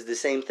politics is the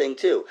same thing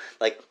too.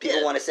 Like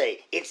people want to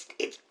say it's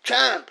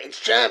Trump, it's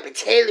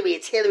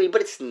Hillary,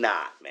 but it's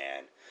not,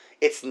 man.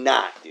 It's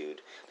not,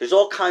 dude. There's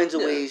all kinds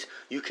of ways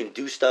you can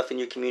do stuff in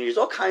your community. There's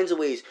all kinds of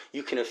ways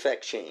you can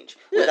affect change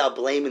without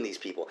blaming these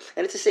people.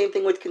 And it's the same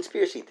thing with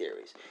conspiracy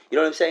theories. You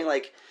know what I'm saying?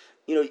 Like,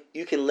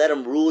 you can let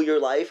them rule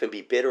your life and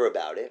be bitter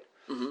about it.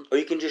 Mm-hmm. Or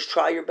you can just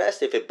try your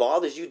best. If it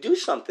bothers you, do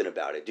something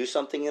about it. Do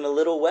something in a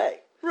little way.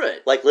 Right.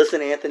 Like listen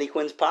to Anthony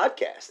Quinn's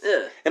podcast.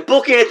 Yeah. And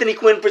book Anthony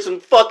Quinn for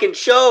some fucking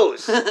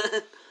shows.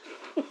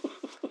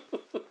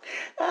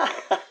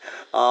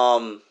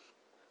 But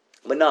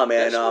no,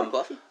 man.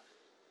 Coffee?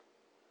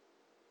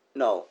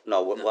 No,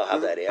 we'll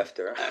have that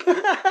after.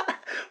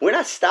 We're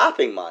not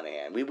stopping,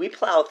 Monahan. We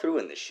plow through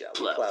in this show.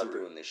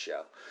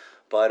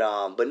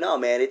 But no,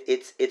 man,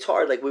 it's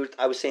hard. Like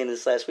I was saying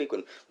this last week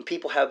when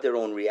people have their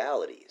own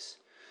realities,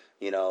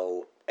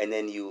 and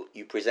then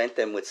you present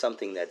them with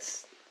something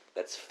that's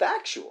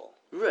factual,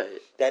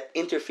 right? That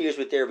interferes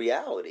with their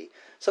reality.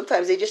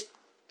 Sometimes they just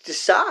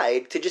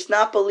decide to just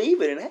not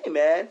believe it, and hey,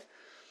 man,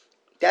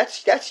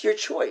 that's your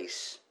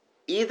choice.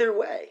 Either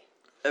way,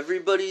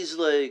 everybody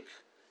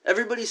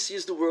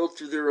sees the world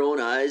through their own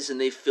eyes, and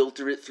they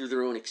filter it through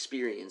their own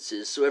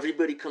experiences. So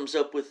everybody comes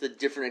up with a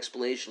different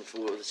explanation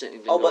for what's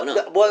going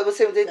on. What I was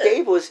saying to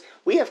Dave was,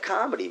 we have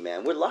comedy,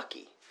 man. We're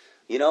lucky.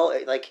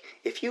 Like,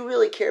 if you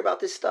really care about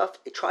this stuff,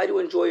 try to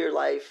enjoy your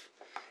life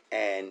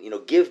and,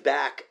 give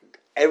back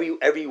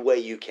every way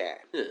you can.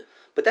 Yeah.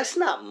 But that's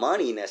not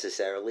money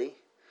necessarily.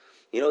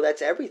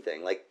 That's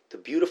everything. Like the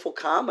beautiful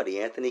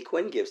comedy Anthony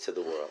Quinn gives to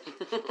the world.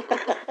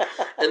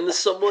 And the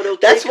somewhat okay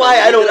that's why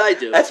I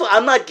do. That's why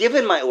I'm not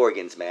giving my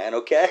organs, man,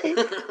 okay?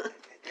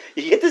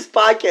 You get this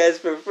podcast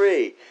for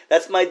free.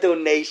 That's my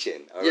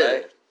donation, all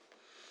right?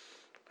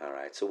 All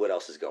right, so what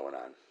else is going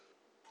on?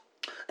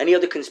 Any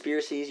other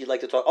conspiracies you'd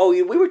like to talk? Oh,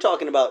 we were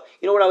talking about,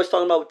 what I was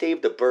talking about with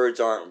Dave? The birds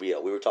aren't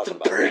real. We were talking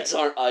about birds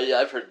that. aren't. Yeah,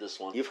 I've heard this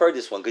one. You've heard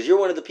this one because you're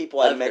one of the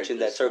people I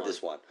mentioned that served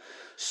this one.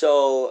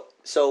 So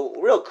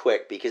real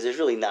quick, because there's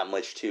really not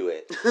much to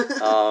it.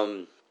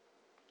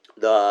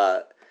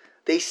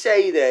 They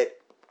say that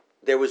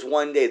there was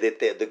one day that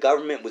the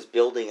government was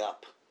building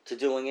up to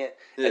doing it,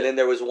 and then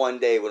there was one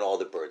day when all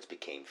the birds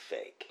became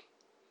fake.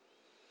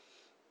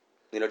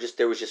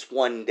 There was just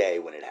one day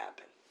when it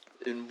happened.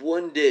 In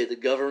one day, the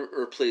government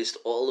replaced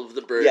all of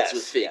the birds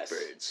with fake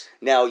birds.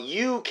 Now,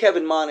 you,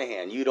 Kevin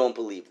Monahan, you don't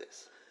believe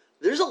this.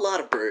 There's a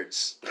lot of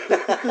birds. And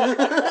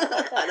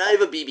I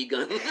have a BB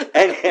gun.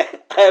 And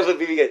I have a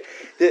BB gun.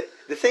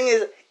 The thing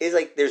is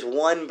like there's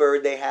one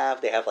bird they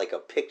have like a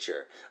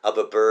picture of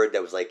a bird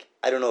that was like,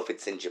 I don't know if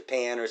it's in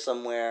Japan or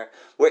somewhere,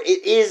 where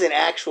it is an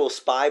actual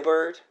spy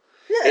bird.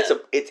 Yeah.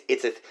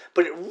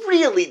 But it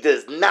really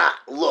does not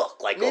look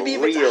like Maybe a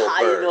real bird. Maybe if it's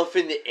high enough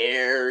in the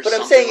air or but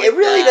something. I'm saying like it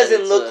really that,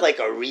 doesn't look like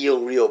a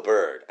real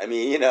bird. I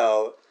mean,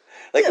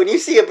 like when you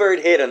see a bird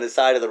hit on the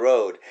side of the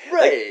road,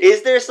 right? Like,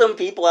 is there some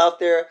people out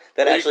there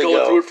that actually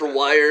go through it for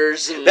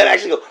wires and that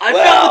actually go? I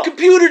found the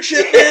computer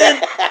chip,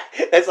 man.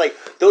 That's like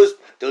those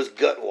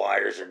gut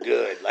wires are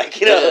good. Like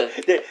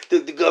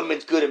the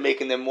government's good at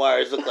making them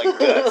wires look like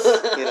guts.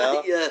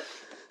 Yeah.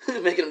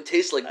 Making them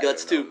taste like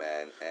guts too,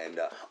 man. And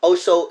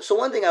so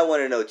one thing I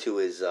want to know too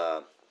is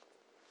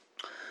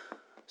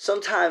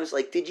sometimes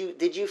like did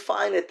you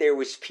find that there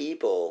was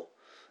people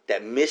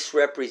that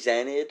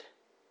misrepresented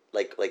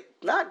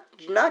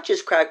not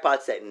just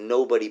crackpots that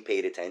nobody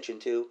paid attention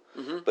to,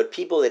 Mm-hmm. but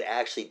people that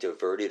actually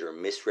diverted or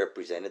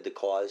misrepresented the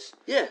cause.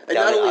 Yeah, and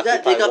Down not at only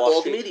that, they Occupy got Wall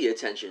all Street. the media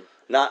attention.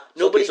 Nobody.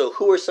 Okay, so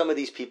who are some of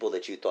these people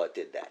that you thought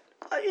did that?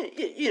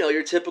 You know,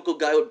 your typical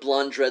guy with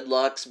blonde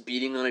dreadlocks,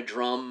 beating on a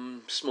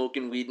drum,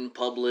 smoking weed in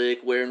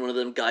public, wearing one of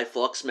them Guy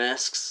Fawkes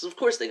masks. Of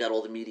course they got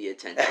all the media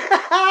attention.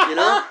 You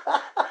know?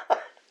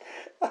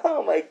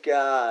 Oh my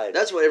God.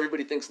 That's why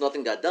everybody thinks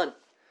nothing got done.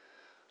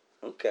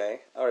 Okay.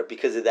 All right,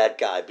 because of that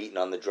guy beating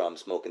on the drum,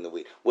 smoking the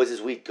weed. Was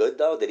his weed good,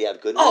 though? Did he have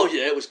good weed? Oh,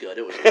 yeah, it was good.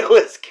 It was good. It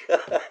was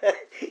good.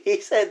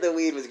 He said the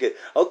weed was good.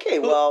 Okay,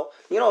 well,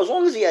 you know, as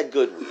long as he had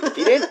good weed.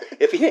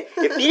 If he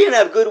didn't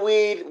have good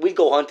weed, we'd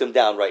go hunt him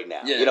down right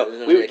now. Yeah, you know,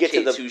 we would get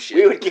to the K2 shit.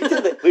 we would get to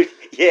the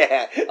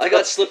yeah. I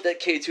got slipped that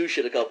K2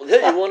 shit a couple.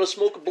 Hey, you want to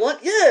smoke a blunt?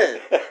 Yeah.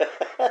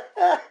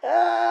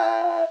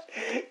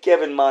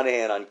 Kevin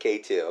Monahan on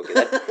K2.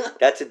 Okay,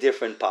 that's a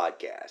different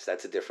podcast.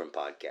 That's a different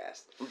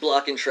podcast. I'm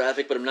blocking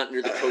traffic, but I'm not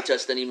near the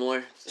protest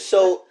anymore.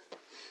 So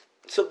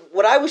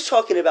what I was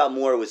talking about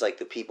more was like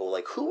the people,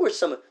 like who were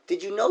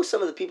did you know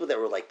some of the people that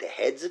were like the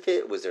heads of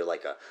it? Was there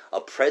like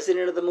a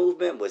president of the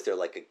movement? Was there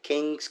like a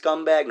king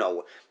scumbag?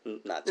 No,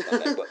 not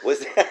scumbag, but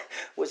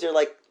was there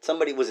like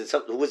somebody, was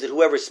it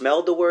whoever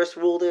smelled the worst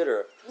ruled it,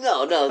 or?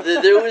 No,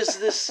 there was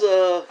this,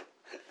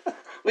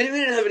 we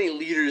didn't have any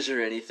leaders or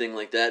anything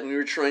like that, and we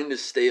were trying to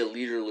stay a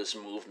leaderless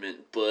movement,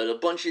 but a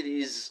bunch of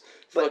these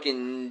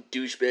fucking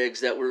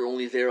douchebags that were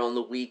only there on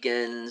the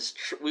weekends.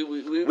 We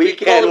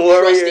Weekend call them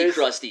warriors.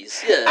 Trusty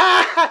Crusties.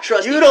 Yeah.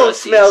 Trusty You don't Crusties.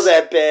 smell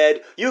that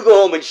bad. You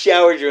go home and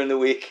shower during the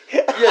week.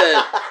 Yeah.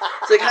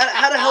 It's like,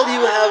 how the hell do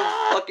you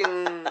have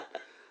fucking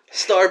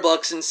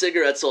Starbucks and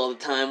cigarettes all the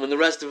time when the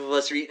rest of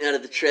us are eating out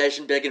of the trash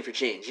and begging for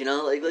change, you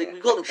know? Like we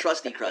call them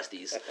Trusty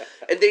Crusties.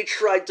 And they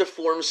tried to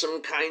form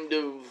some kind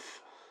of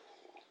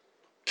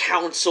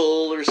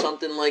council or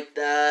something like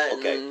that.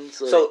 Okay. And it's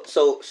like,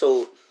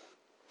 So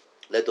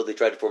they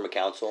tried to form a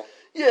council?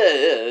 Yeah,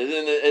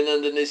 and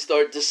then they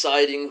start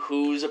deciding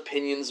whose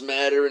opinions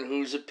matter and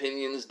whose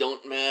opinions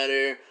don't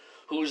matter,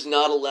 who's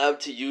not allowed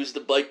to use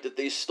the bike that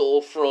they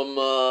stole from,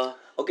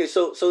 Okay,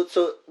 so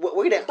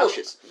we're gonna...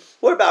 bullshit.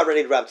 We're about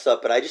ready to wrap this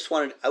up, but I just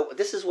wanted...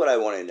 this is what I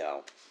want to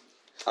know.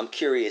 I'm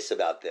curious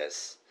about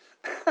this.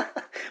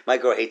 My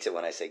girl hates it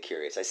when I say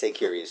curious. I say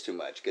curious too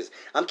much, because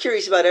I'm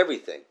curious about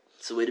everything.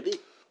 It's the way to be.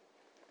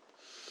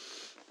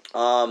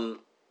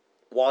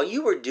 While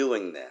you were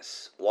doing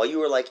this, while you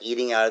were like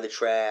eating out of the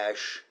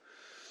trash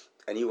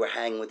and you were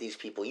hanging with these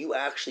people, you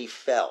actually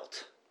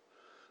felt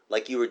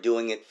like you were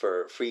doing it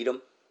for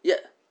freedom?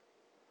 Yeah.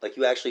 Like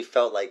you actually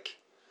felt like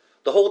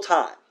the whole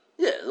time?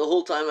 Yeah, the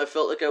whole time I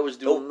felt like I was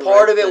doing the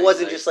part right of it thing.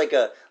 wasn't just like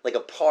a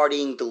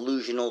partying,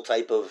 delusional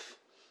type of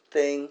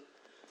thing?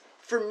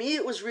 For me,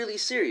 it was really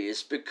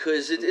serious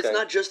because it's Okay.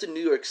 not just in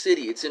New York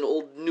City. It's in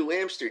old New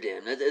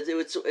Amsterdam.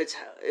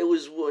 It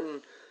was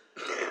when...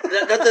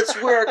 that's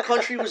where our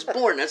country was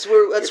born. That's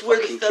where the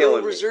fucking Federal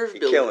killing me. Reserve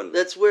You're killing building. me.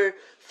 That's where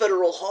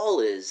Federal Hall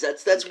is.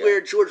 That's Okay.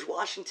 where George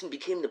Washington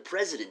became the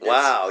president.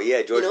 Wow,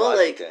 yeah, George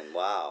Washington.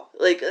 Wow.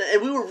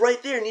 And we were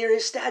right there near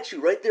his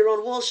statue, right there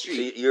on Wall So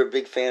Street. you're a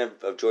big fan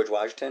of George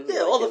Washington? Yeah,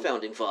 You all like the him?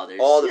 founding fathers.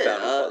 All the Yeah,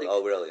 founding fathers.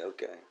 Oh, really?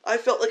 Okay. I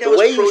felt like The I was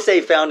way you say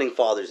founding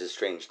fathers is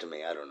strange to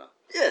me. I don't know.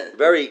 Yeah.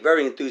 Very,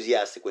 very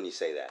enthusiastic when you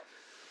say that.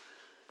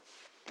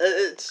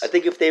 I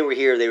think if they were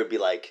here, they would be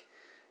like,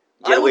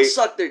 I would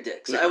suck their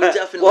dicks. I would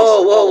definitely.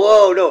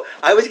 Whoa! No,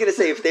 I was gonna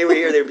say if they were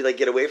here, they'd be like,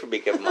 "Get away from me,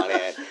 Kevin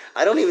Monahan."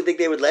 I don't even think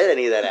they would let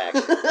any of that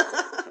action.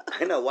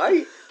 I know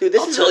why, dude.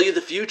 I'll tell you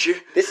the future.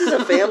 This is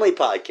a family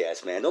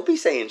podcast, man. Don't be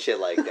saying shit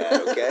like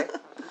that, okay?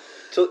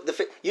 So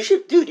you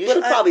should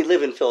probably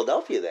live in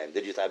Philadelphia then.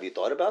 Have you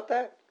thought about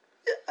that?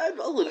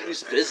 I'll at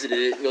least visit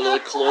it. Go to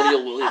like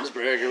Colonial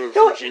Williamsburg or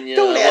Virginia.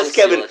 Don't ask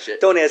Kevin. Shit.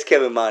 Don't ask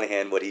Kevin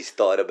Monahan what he's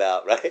thought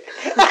about, right?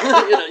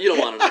 you don't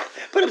want to know.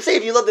 But I'm saying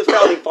if you love the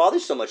founding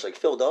fathers so much, like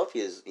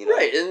Philadelphia is,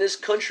 right. And this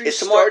country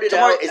tomorrow started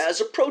out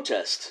as a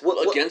protest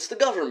against the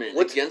government,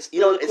 against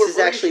this is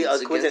actually a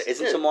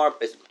corporations,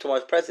 coincidence.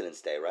 Tomorrow's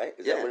President's Day, right?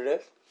 Is that what it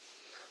is?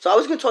 So I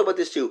was going to talk about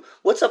this too.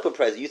 What's up with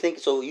President? You think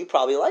so? You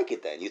probably like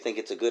it then. You think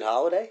it's a good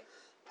holiday?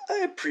 I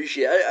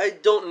appreciate it. I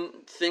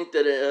don't think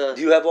that...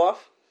 Do you have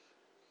off?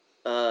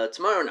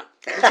 Tomorrow, no.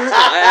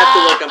 I have to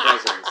work on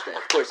President's Day.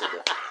 Of course I do.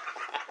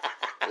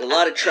 There's a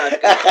lot of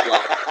traffic on the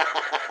block.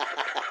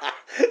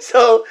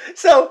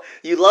 So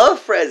you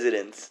love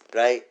presidents,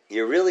 right?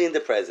 You're really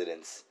into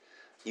presidents.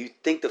 You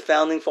think the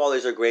founding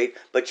fathers are great,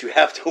 but you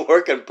have to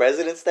work on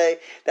President's Day?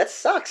 That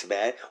sucks,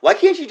 man. Why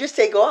can't you just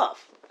take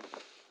off?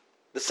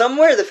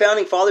 Somewhere the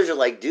founding fathers are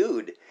like,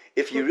 dude,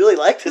 if you really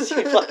like to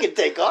see fucking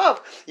take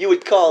off, you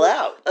would call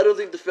out. I don't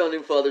think the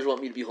founding fathers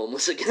want me to be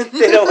homeless again.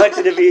 They don't want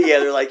you to be,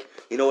 they're like,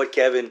 you know what,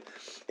 Kevin?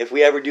 If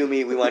we ever do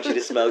meet, we want you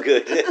to smell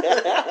good.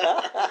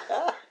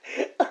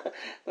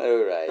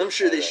 All right. I'm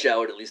sure they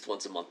showered at least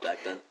once a month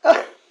back then.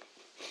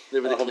 They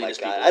were the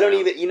cleanest people. I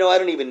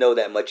don't even know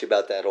that much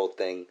about that whole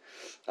thing.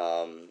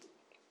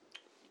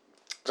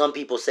 Some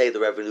people say the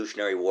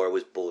Revolutionary War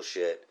was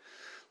bullshit,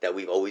 that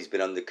we've always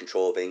been under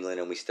control of England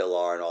and we still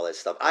are and all that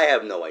stuff. I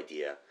have no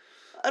idea.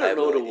 I don't have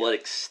know no to idea. what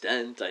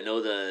extent. I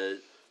know that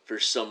for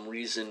some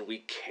reason we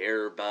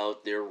care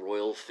about their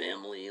royal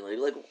family.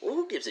 Like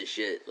who gives a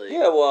shit? Like,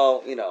 Yeah,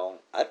 well,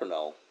 I don't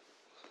know.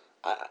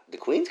 The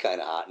Queen's kind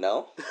of hot,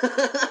 no?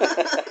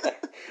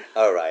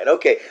 All right,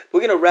 okay. We're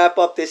going to wrap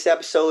up this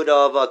episode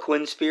of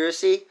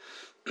QUINNSPIRACY.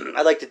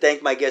 I'd like to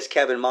thank my guest,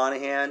 Kevin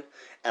Monahan.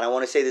 And I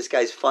want to say this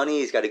guy's funny.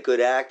 He's got a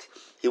good act.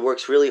 He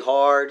works really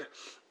hard.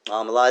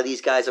 A lot of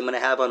these guys I'm going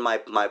to have on my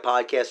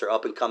podcast are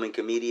up-and-coming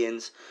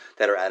comedians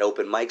that are at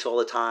open mics all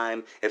the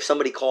time. If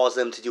somebody calls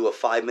them to do a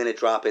 5-minute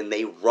drop-in,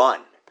 they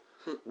run.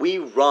 We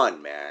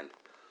run, man.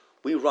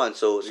 We run.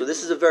 So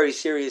this is a very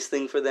serious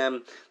thing for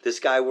them. This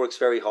guy works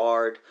very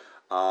hard.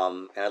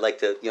 And I'd like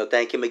to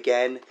thank him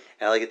again.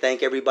 And I'd like to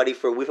thank everybody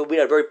we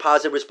had a very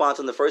positive response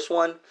on the first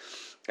one.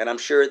 And I'm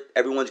sure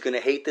everyone's going to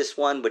hate this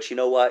one. But you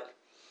know what?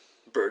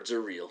 birds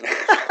are real.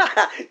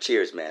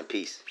 Cheers, man.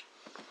 Peace.